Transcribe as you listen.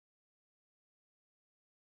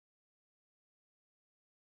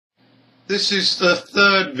This is the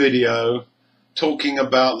third video talking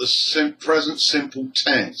about the present simple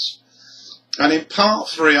tense. And in part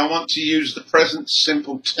 3 I want to use the present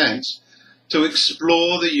simple tense to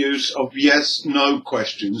explore the use of yes-no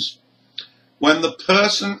questions when the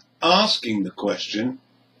person asking the question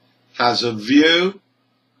has a view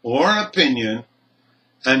or an opinion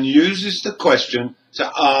and uses the question to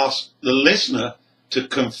ask the listener to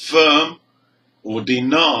confirm or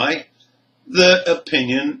deny the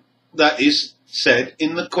opinion that is said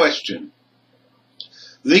in the question.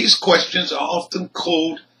 These questions are often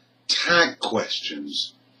called tag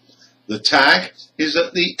questions. The tag is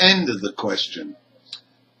at the end of the question.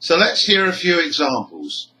 So let's hear a few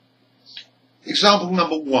examples. Example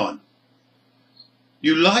number 1.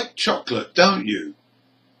 You like chocolate, don't you?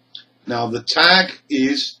 Now the tag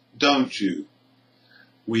is don't you.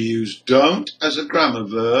 We use don't as a grammar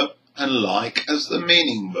verb and like as the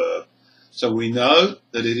meaning verb. So we know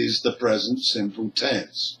that it is the present simple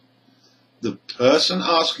tense. The person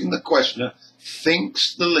asking the questioner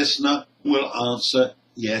thinks the listener will answer,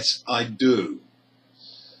 yes, I do.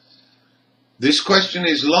 This question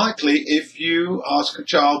is likely if you ask a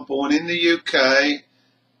child born in the UK,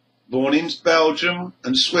 born in Belgium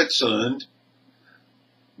and Switzerland.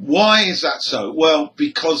 Why is that so? Well,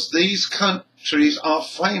 because these countries are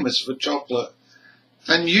famous for chocolate,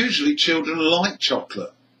 and usually children like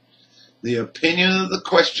chocolate. The opinion of the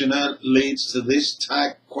questioner leads to this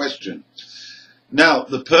tag question. Now,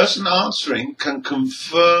 the person answering can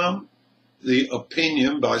confirm the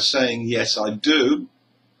opinion by saying, yes, I do,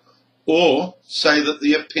 or say that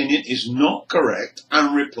the opinion is not correct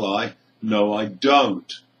and reply, no, I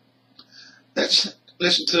don't. Let's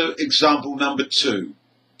listen to example number 2.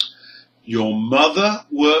 Your mother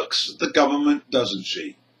works for the government, doesn't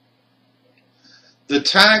she? The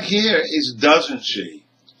tag here is doesn't she.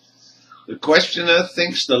 The questioner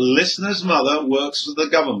thinks the listener's mother works for the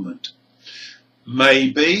government.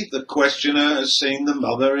 Maybe the questioner has seen the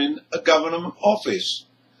mother in a government office,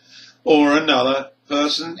 or another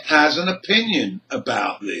person has an opinion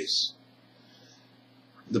about this.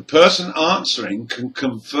 The person answering can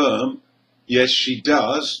confirm, yes, she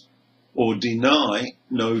does, or deny,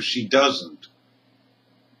 no, she doesn't.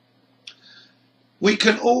 We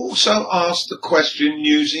can also ask the question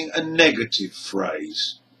using a negative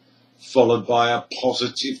phrase, followed by a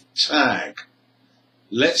positive tag.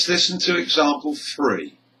 Let's listen to example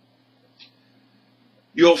 3.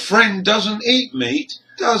 Your friend doesn't eat meat,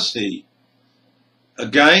 does he?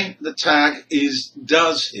 Again, the tag is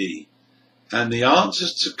does he? And the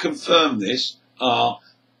answers to confirm this are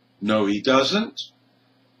no, he doesn't,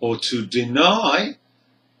 or to deny,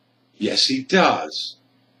 yes, he does.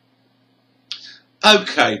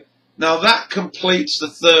 Okay, now that completes the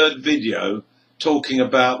third video talking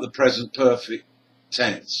about the present perfect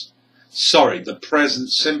tense. Sorry, the present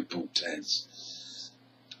simple tense.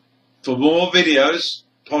 For more videos,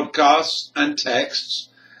 podcasts and texts,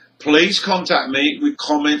 please contact me with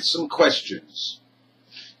comments and questions.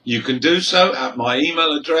 You can do so at my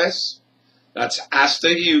email address, that's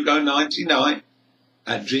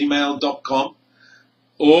asterhugo99@gmail.com,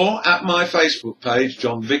 or at my Facebook page,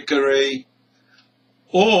 John Vickery,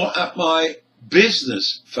 or at my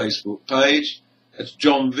business Facebook page, that's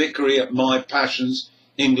John Vickery at My Passions,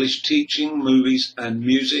 English Teaching, Movies and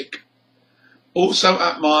Music. Also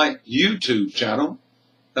at my YouTube channel,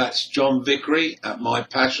 that's John Vickery at My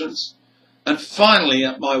Passions. And finally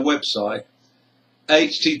at my website,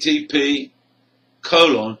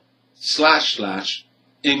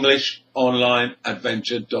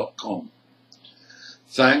 http://EnglishOnlineAdventure.com.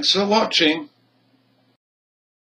 Thanks for watching.